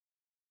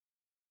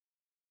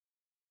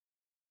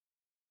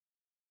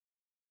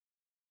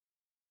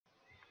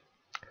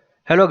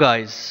Hello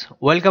guys,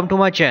 welcome to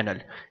my channel.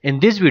 In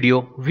this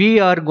video,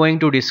 we are going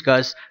to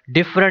discuss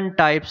different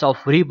types of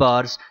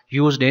rebars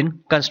used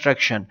in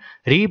construction.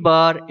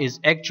 Rebar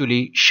is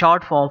actually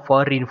short form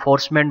for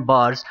reinforcement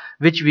bars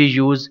which we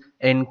use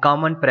in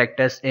common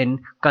practice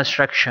in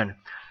construction.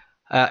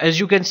 As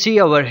you can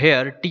see over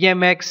here,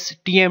 TMX,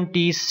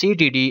 TMT,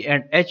 CTD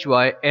and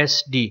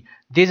HYSD.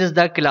 This is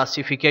the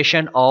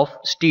classification of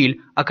steel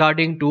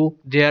according to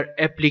their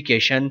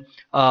application,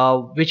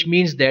 which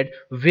means that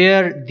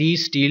where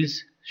these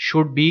steels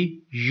should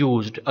be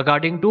used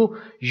according to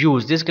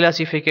use. This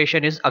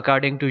classification is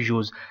according to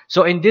use.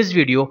 So in this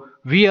video,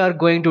 we are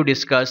going to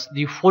discuss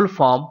the full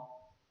form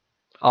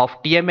of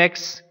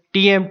TMX,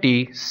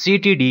 TMT,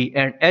 CTD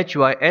and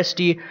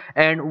HYSD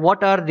and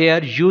what are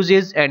their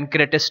uses and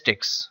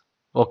characteristics.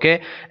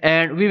 Okay,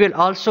 and we will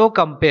also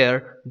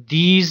compare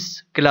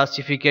these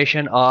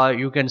classification, or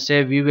you can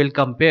say we will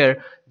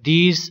compare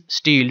these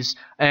steels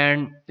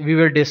and we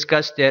will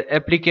discuss their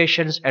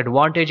applications,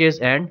 advantages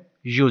and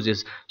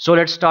uses. So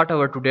let's start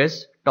our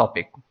today's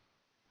topic.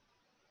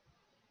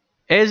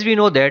 As we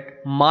know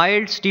that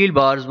mild steel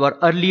bars were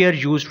earlier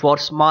used for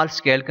small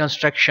scale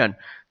construction.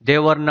 They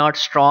were not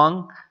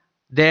strong,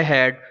 they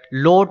had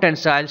low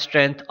tensile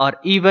strength or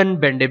even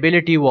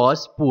bendability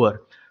was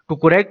poor. To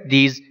correct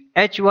these,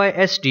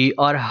 HYSD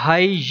or high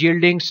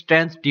yielding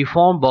strength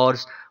deformed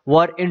bars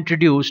were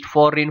introduced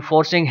for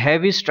reinforcing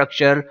heavy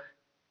structure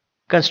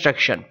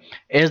construction.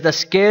 As the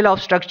scale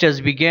of structures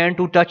began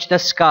to touch the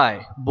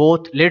sky,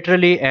 both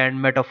literally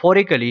and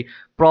metaphorically,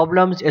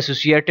 problems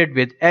associated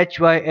with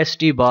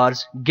HYSD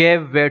bars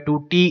gave way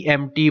to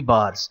TMT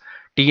bars.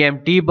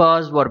 TMT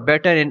bars were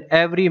better in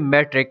every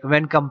metric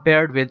when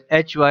compared with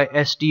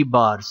HYSD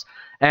bars,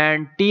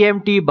 and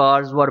TMT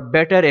bars were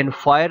better in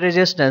fire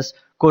resistance,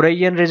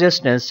 corrosion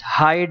resistance,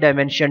 high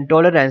dimension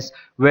tolerance,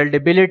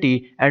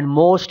 weldability, and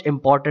most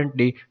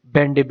importantly,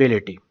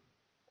 bendability.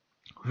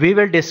 We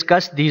will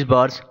discuss these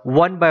bars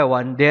one by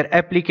one, their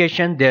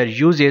application, their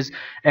uses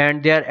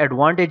and their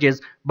advantages.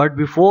 But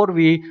before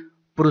we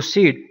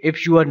proceed,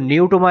 if you are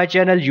new to my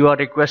channel, you are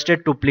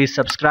requested to please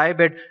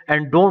subscribe it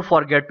and don't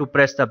forget to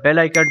press the bell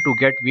icon to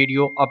get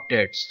video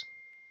updates.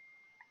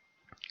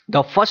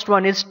 The first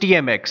one is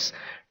TMX.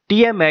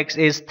 TMX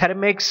is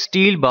TMX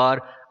steel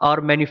bar are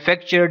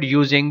manufactured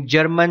using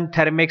German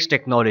TMX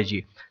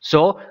technology.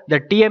 So the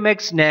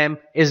TMX name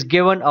is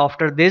given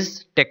after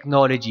this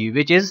technology,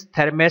 which is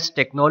TMX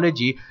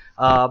technology,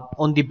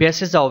 on the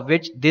basis of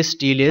which this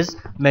steel is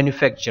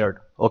manufactured.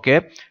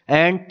 Okay,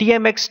 and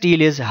TMX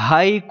steel is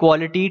high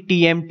quality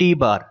TMT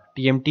bar.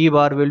 TMT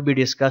bar will be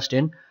discussed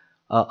in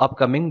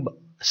upcoming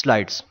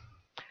slides.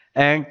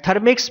 And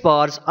TMX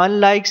bars,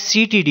 unlike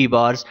CTD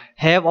bars,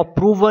 have a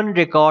proven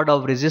record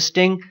of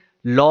resisting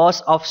loss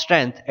of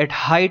strength at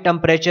high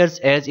temperatures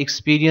as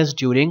experienced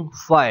during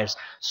fires.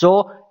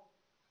 So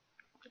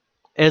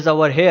as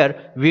over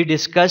here we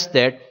discussed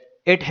that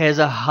it has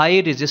a high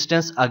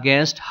resistance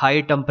against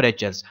high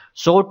temperatures.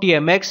 So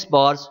TMX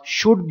bars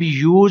should be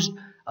used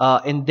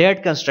in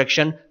that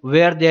construction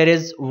where there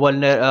is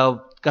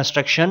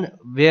construction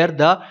where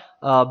the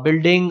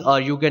building,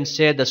 or you can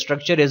say the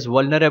structure, is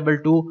vulnerable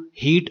to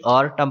heat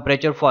or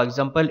temperature. For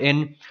example,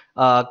 in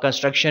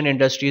construction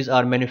industries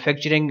or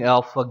manufacturing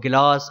of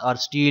glass or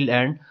steel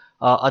and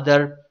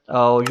other,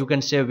 you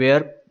can say,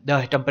 where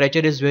the temperature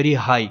is very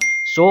high.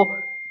 So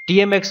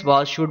TMX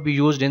bars should be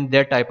used in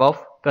that type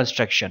of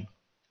construction.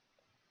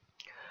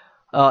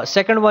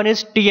 Second one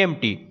is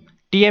TMT.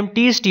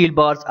 TMT steel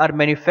bars are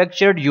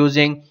manufactured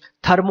using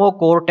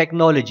thermocore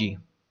technology.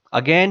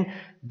 Again,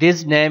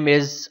 this name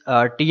is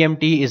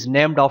TMT is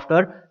named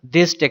after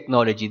this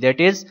technology,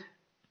 that is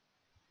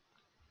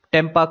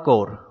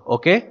Tempacore.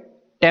 Okay,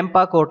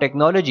 Tempacore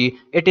technology,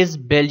 it is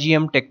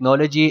Belgium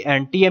technology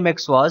and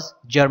TMX was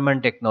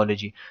German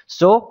technology.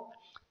 So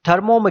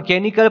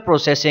thermomechanical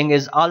processing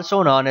is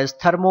also known as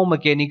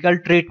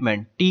thermomechanical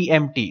treatment,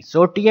 TMT.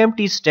 So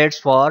TMT stands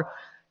for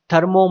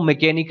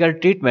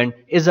thermomechanical treatment,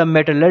 is a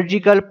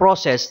metallurgical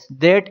process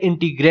that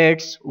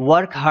integrates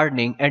work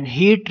hardening and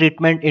heat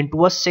treatment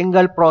into a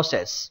single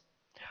process.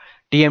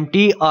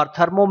 TMT or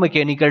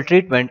thermomechanical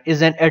treatment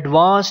is an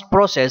advanced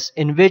process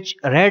in which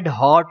red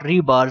hot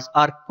rebars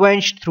are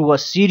quenched through a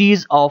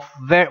series of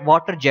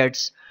water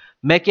jets,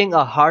 making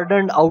a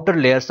hardened outer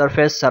layer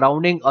surface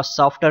surrounding a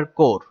softer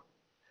core.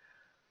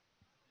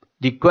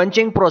 The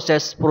quenching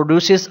process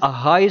produces a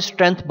high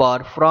strength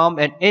bar from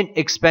an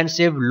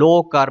inexpensive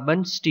low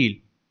carbon steel.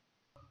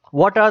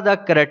 What are the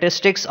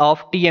characteristics of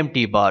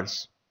TMT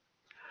bars?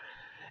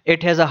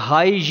 It has a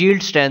high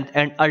yield strength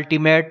and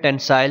ultimate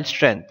tensile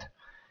strength.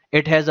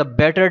 It has a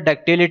better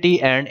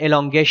ductility and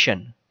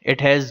elongation.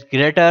 It has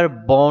greater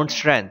bond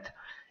strength.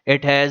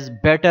 It has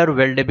better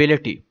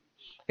weldability.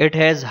 It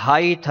has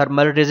high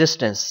thermal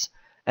resistance,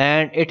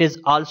 and it is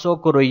also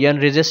corrosion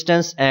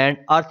resistance and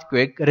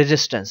earthquake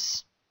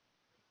resistance.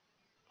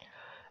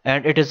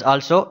 And it is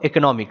also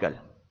economical.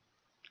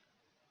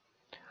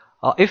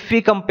 If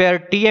we compare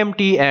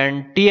TMT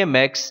and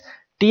TMX,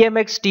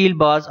 TMX steel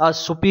bars are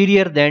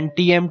superior than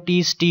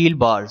TMT steel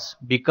bars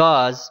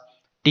because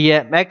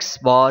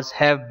TMX bars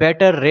have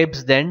better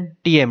ribs than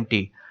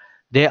TMT.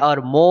 They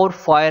are more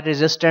fire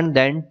resistant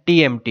than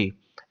TMT,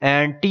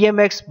 and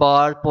TMX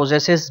bar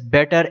possesses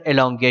better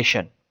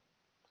elongation.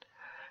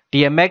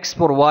 TMX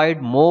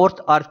provide more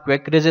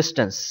earthquake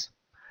resistance.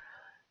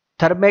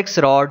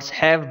 Thermex rods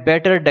have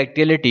better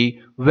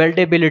ductility,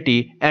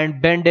 weldability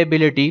and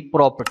bendability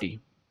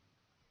property.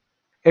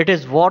 It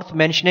is worth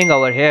mentioning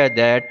over here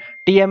that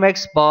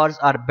TMX bars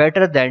are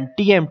better than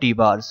TMT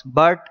bars,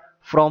 but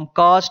from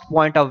cost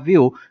point of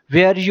view,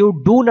 where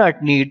you do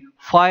not need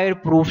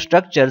fireproof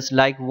structures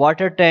like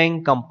water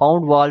tank,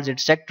 compound walls,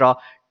 etc.,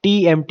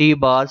 TMT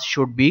bars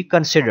should be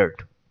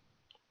considered.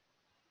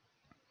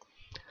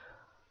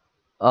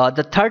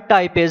 The third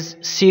type is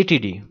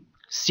CTD.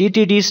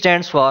 CTD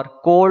stands for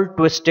cold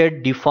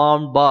twisted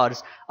deformed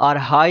bars or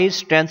high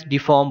strength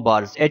deformed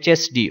bars,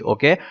 HSD,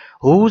 okay,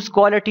 whose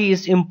quality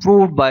is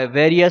improved by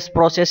various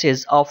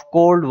processes of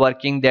cold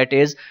working, that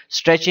is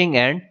stretching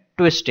and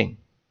twisting.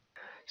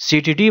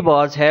 CTD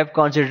bars have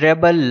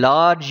considerable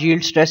large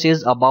yield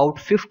stresses, about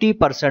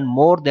 50%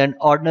 more than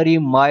ordinary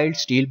mild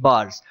steel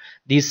bars.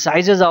 The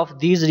sizes of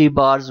these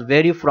rebars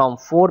vary from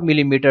 4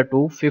 mm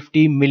to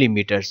 50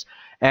 mm,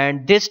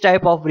 and this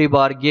type of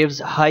rebar gives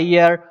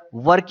higher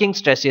working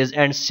stresses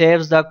and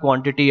saves the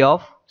quantity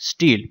of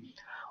steel.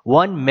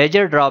 One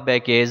major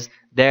drawback is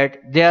that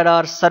there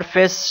are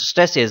surface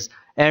stresses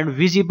and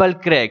visible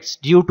cracks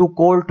due to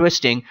cold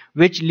twisting,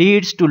 which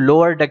leads to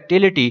lower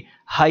ductility,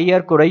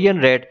 higher corrosion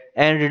rate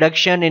and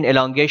reduction in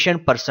elongation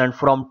percent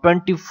from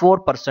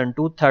 24%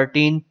 to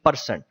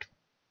 13%.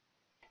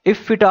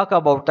 If we talk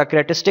about the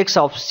characteristics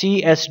of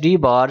CSD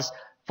bars,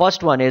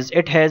 first one is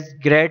it has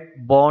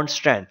great bond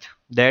strength.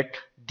 That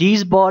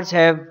these bars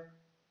have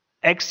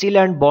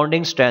excellent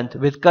bonding strength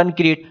with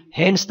concrete,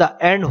 hence the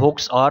end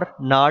hooks are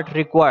not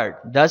required,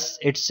 thus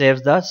it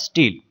saves the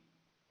steel.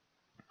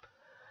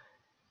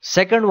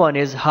 Second one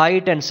is high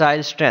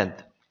tensile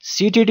strength.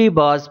 CTD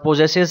bars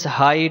possesses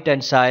high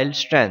tensile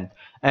strength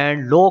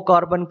and low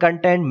carbon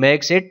content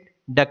makes it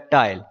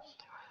ductile.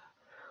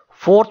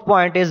 Fourth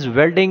point is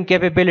welding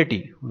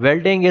capability.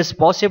 Welding is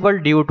possible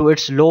due to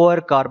its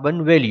lower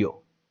carbon value.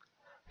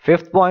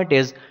 Fifth point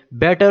is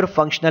better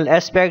functional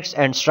aspects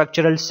and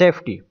structural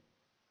safety.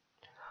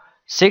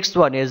 Sixth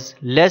one is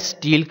less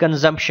steel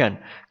consumption.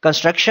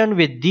 Construction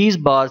with these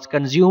bars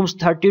consumes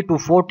 30 to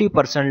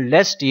 40%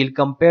 less steel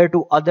compared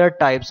to other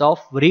types of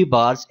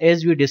rebars,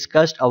 as we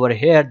discussed over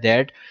here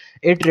that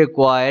it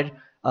required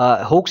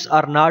hooks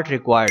are not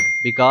required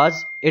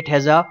because it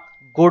has a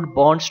good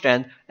bond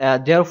strength,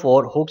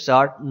 therefore hooks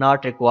are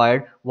not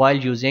required while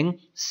using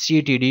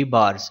CTD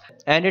bars,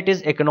 and it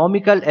is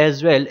economical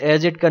as well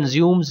as it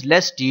consumes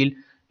less steel,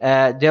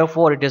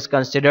 therefore it is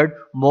considered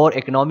more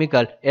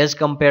economical as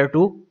compared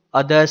to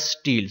other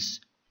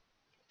steels.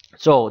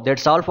 So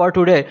that's all for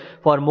today.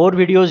 For more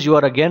videos you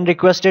are again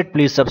requested,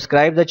 please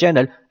subscribe the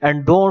channel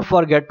and don't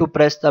forget to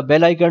press the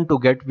bell icon to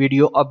get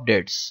video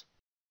updates.